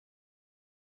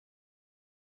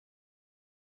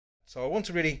So I want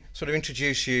to really sort of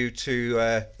introduce you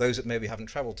to those that maybe haven't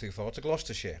travelled too far, to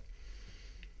Gloucestershire.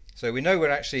 So we know we're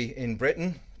actually in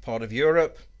Britain, part of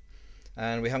Europe,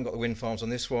 and we haven't got the wind farms on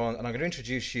this one, and I'm going to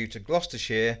introduce you to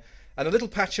Gloucestershire and a little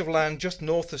patch of land just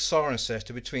north of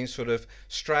Cirencester between sort of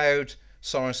Stroud,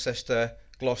 Cirencester,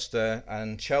 Gloucester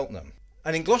and Cheltenham.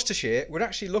 And in Gloucestershire we're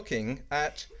actually looking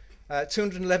at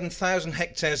 211,000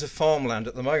 hectares of farmland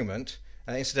at the moment,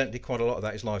 and incidentally quite a lot of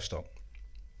that is livestock.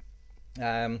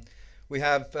 We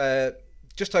have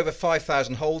just over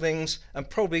 5,000 holdings and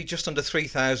probably just under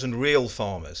 3,000 real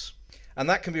farmers. And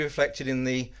that can be reflected in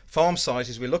the farm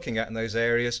sizes we're looking at in those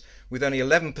areas, with only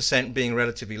 11% being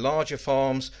relatively larger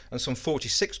farms and some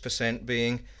 46%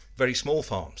 being very small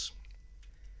farms.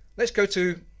 Let's go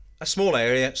to a small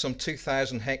area, some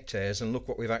 2,000 hectares, and look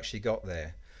what we've actually got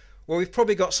there. Well, we've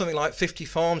probably got something like 50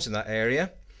 farms in that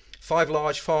area, 5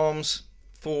 large farms,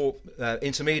 4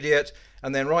 intermediate,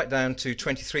 and then right down to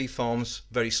 23 farms,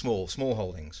 very small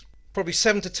holdings. Probably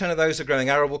 7 to 10 of those are growing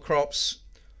arable crops,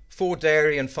 4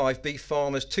 dairy and 5 beef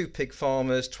farmers, 2 pig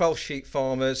farmers, 12 sheep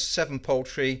farmers, 7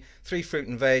 poultry, 3 fruit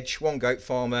and veg, 1 goat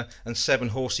farmer and 7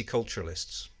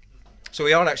 horticulturalists. So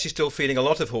we are actually still feeding a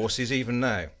lot of horses even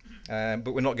now,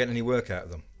 but we're not getting any work out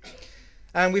of them.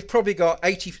 And we've probably got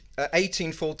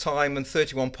 18 full-time and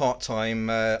 31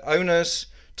 part-time owners,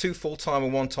 2 full-time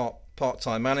and 1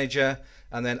 part-time manager,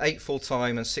 and then 8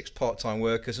 full-time and 6 part-time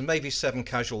workers, and maybe 7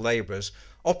 casual labourers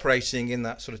operating in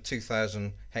that sort of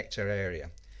 2,000 hectare area.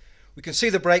 We can see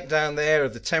the breakdown there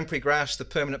of the temporary grass, the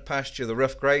permanent pasture, the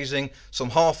rough grazing, some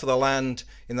half of the land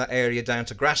in that area down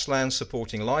to grassland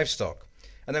supporting livestock.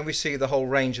 And then we see the whole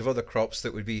range of other crops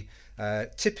that would be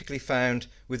typically found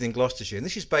within Gloucestershire. And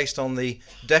this is based on the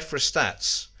DEFRA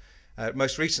stats,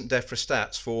 most recent DEFRA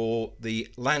stats for the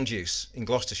land use in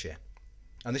Gloucestershire.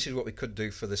 And this is what we could do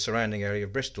for the surrounding area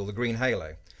of Bristol, the green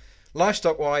halo.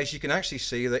 Livestock wise, you can actually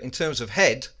see that in terms of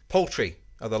head, poultry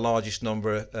are the largest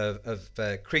number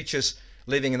of creatures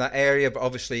living in that area, but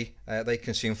obviously they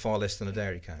consume far less than a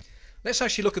dairy cow. Let's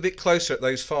actually look a bit closer at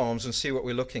those farms and see what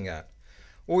we're looking at.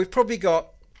 Well, we've probably got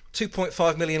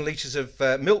 2.5 million litres of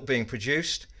milk being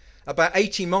produced, about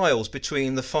 80 miles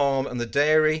between the farm and the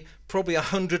dairy, probably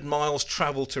 100 miles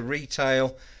travel to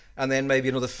retail, and then maybe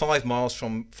another 5 miles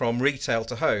from retail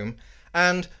to home,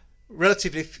 and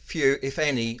relatively few, if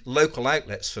any, local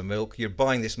outlets for milk. You're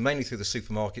buying this mainly through the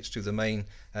supermarkets, through the main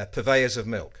purveyors of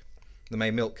milk, the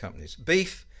main milk companies.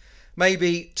 Beef,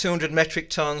 maybe 200 metric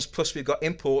tonnes, plus we've got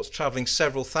imports travelling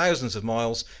several thousands of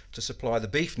miles to supply the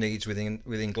beef needs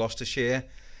within Gloucestershire.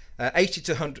 80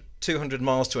 to 200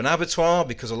 miles to an abattoir,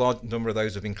 because a large number of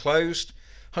those have been closed.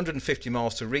 150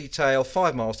 miles to retail,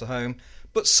 5 miles to home,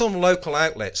 but some local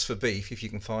outlets for beef if you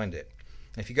can find it.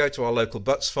 If you go to our local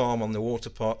Butts farm on the water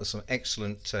park, there's some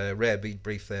excellent rare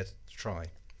beef there to try.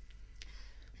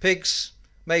 Pigs,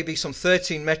 maybe some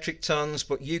 13 metric tonnes,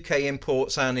 but UK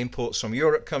imports and imports from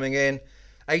Europe coming in.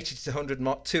 80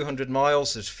 to 200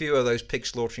 miles, there's fewer of those pig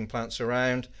slaughtering plants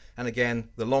around, and again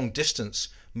the long distance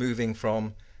moving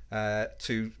from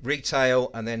to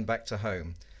retail and then back to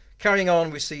home. Carrying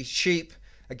on, we see sheep.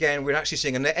 Again, we're actually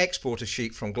seeing a net export of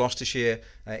sheep from Gloucestershire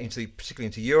particularly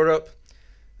into Europe.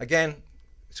 Again,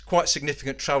 it's quite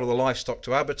significant travel of the livestock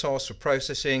to abattoirs for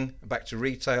processing, back to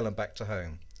retail and back to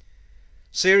home.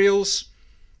 Cereals,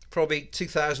 probably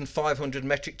 2,500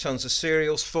 metric tonnes of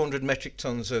cereals, 400 metric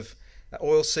tonnes of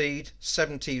oilseed,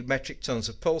 70 metric tonnes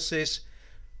of pulses,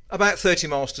 about 30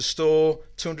 miles to store,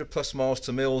 200 plus miles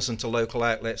to mills and to local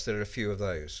outlets. There are a few of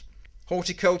those.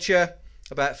 Horticulture,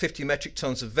 about 50 metric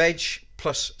tonnes of veg,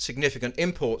 plus significant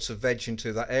imports of veg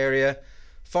into that area.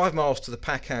 5 miles to the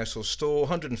pack house or store,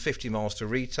 150 miles to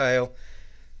retail.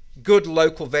 Good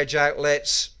local veg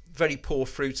outlets, very poor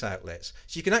fruit outlets.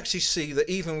 So you can actually see that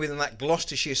even within that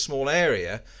Gloucestershire small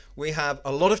area, we have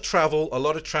a lot of travel, a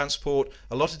lot of transport,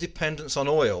 a lot of dependence on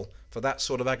oil for that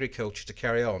sort of agriculture to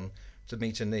carry on to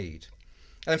meet a need.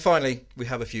 And then finally, we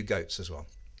have a few goats as well.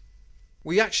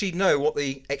 We actually know what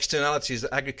the externalities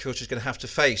that agriculture is going to have to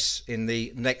face in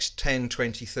the next 10,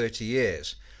 20, 30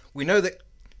 years. We know that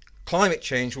climate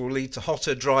change will lead to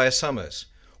hotter, drier summers,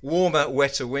 warmer,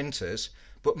 wetter winters,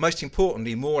 but most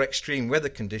importantly, more extreme weather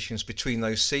conditions between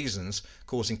those seasons,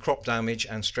 causing crop damage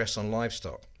and stress on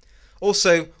livestock.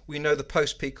 Also, we know the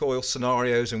post-peak oil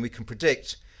scenarios, and we can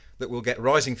predict that we'll get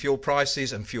rising fuel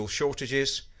prices and fuel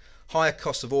shortages, higher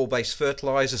costs of oil-based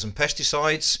fertilisers and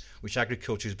pesticides, which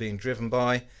agriculture is being driven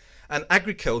by, and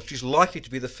agriculture is likely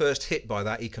to be the first hit by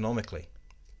that economically.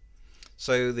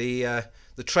 So the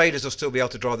traders will still be able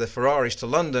to drive their Ferraris to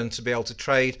London to be able to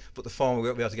trade, but the farmer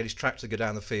won't be able to get his tractor to go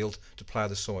down the field to plough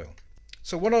the soil.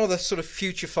 So what are the sort of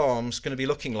future farms going to be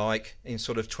looking like in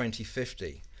sort of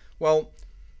 2050? Well,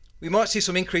 we might see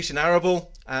some increase in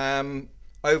arable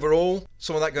overall,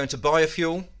 some of that going to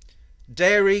biofuel.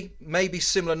 Dairy, maybe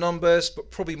similar numbers,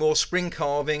 but probably more spring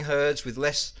calving herds with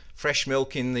less fresh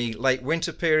milk in the late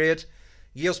winter period.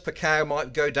 Yields per cow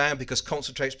might go down because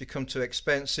concentrates become too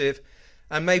expensive,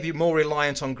 and maybe more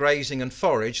reliant on grazing and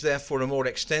forage, therefore a more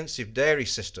extensive dairy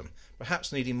system,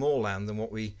 perhaps needing more land than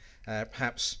what we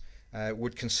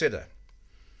would consider.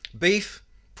 Beef,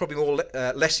 probably more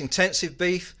less intensive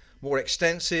beef, more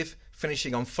extensive,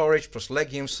 finishing on forage plus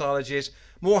legume silages,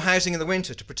 more housing in the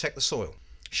winter to protect the soil.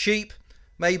 Sheep,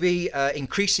 maybe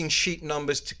increasing sheep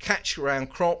numbers to catch around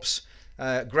crops,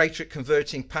 greater at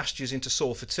converting pastures into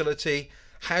soil fertility,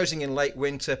 housing in late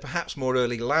winter, perhaps more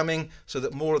early lambing so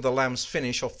that more of the lambs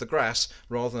finish off the grass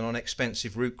rather than on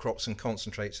expensive root crops and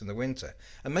concentrates in the winter,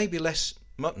 and maybe less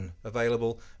mutton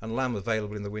available and lamb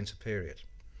available in the winter period.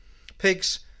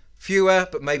 Pigs, fewer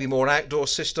but maybe more outdoor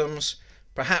systems,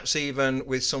 perhaps even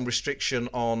with some restriction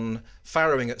on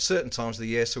farrowing at certain times of the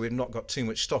year so we've not got too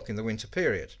much stock in the winter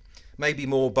period. Maybe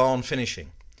more barn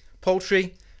finishing.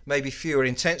 Poultry, maybe fewer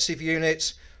intensive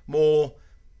units, more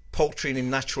poultry in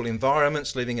natural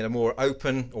environments, living in a more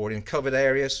open or in covered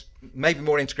areas, maybe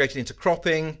more integrated into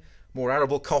cropping, more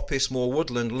arable coppice, more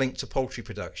woodland linked to poultry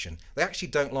production. They actually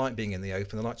don't like being in the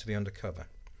open, they like to be under cover.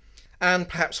 And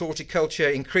perhaps horticulture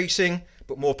increasing,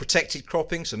 but more protected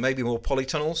cropping, so maybe more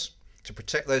polytunnels to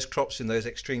protect those crops in those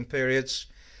extreme periods.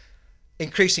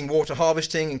 Increasing water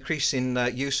harvesting, increasing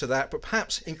use of that, but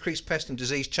perhaps increased pest and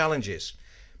disease challenges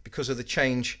because of the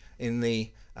change in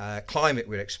the climate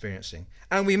we're experiencing.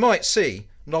 And we might see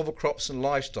novel crops and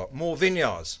livestock, more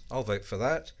vineyards, I'll vote for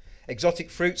that, exotic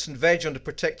fruits and veg under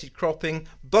protected cropping,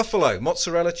 buffalo,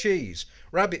 mozzarella cheese,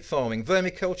 rabbit farming,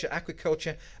 vermiculture,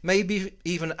 aquaculture, maybe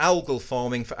even algal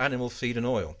farming for animal feed and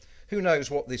oil. Who knows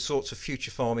what these sorts of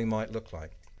future farming might look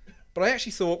like. But I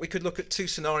actually thought we could look at two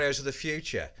scenarios of the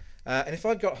future. And if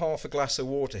I'd got half a glass of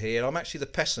water here, I'm actually the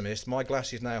pessimist, my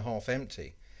glass is now half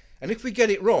empty. And if we get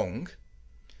it wrong,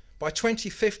 by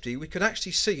 2050 we could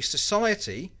actually see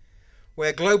society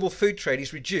where global food trade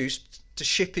is reduced to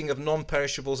shipping of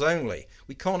non-perishables only.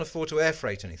 We can't afford to air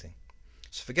freight anything.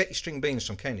 So forget your string beans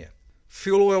from Kenya.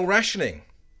 Fuel oil rationing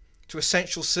to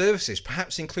essential services,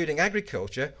 perhaps including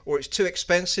agriculture, or it's too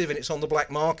expensive and it's on the black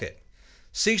market.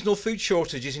 Seasonal food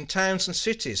shortages in towns and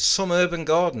cities, some urban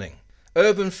gardening.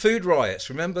 Urban food riots,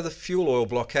 remember the fuel oil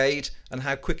blockade and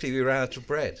how quickly we ran out of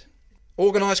bread.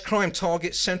 Organised crime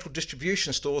targets central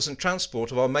distribution stores and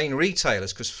transport of our main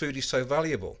retailers because food is so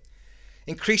valuable.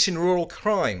 Increasing rural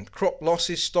crime, crop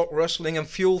losses, stock rustling and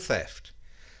fuel theft.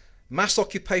 Mass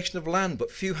occupation of land, but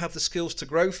few have the skills to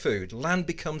grow food. Land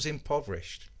becomes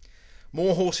impoverished.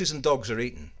 More horses and dogs are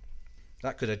eaten.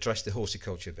 That could address the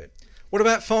horticulture bit. What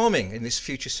about farming in this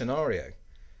future scenario?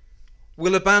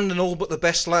 We'll abandon all but the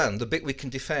best land, the bit we can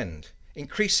defend.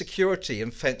 Increase security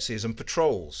and fences and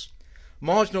patrols.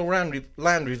 Marginal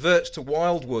land reverts to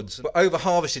wild woods, but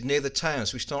over-harvested near the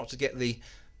towns. We start to get the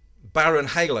barren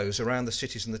halos around the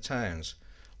cities and the towns.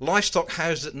 Livestock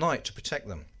housed at night to protect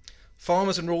them.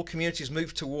 Farmers and rural communities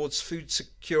move towards food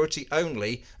security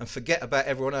only and forget about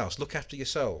everyone else. Look after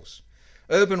yourselves.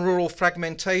 Urban-rural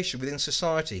fragmentation within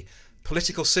society.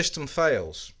 Political system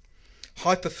fails.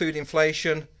 Hyper-food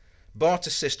inflation. Barter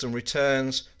system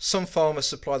returns. Some farmers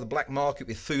supply the black market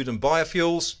with food and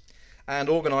biofuels. And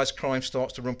organised crime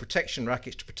starts to run protection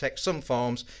rackets to protect some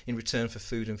farms in return for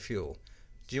food and fuel.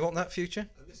 Do you want that future?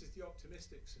 And this is the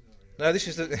optimistic scenario. No, this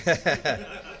is the...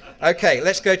 Okay,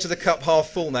 let's go to the cup half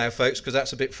full now, folks, because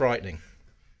that's a bit frightening.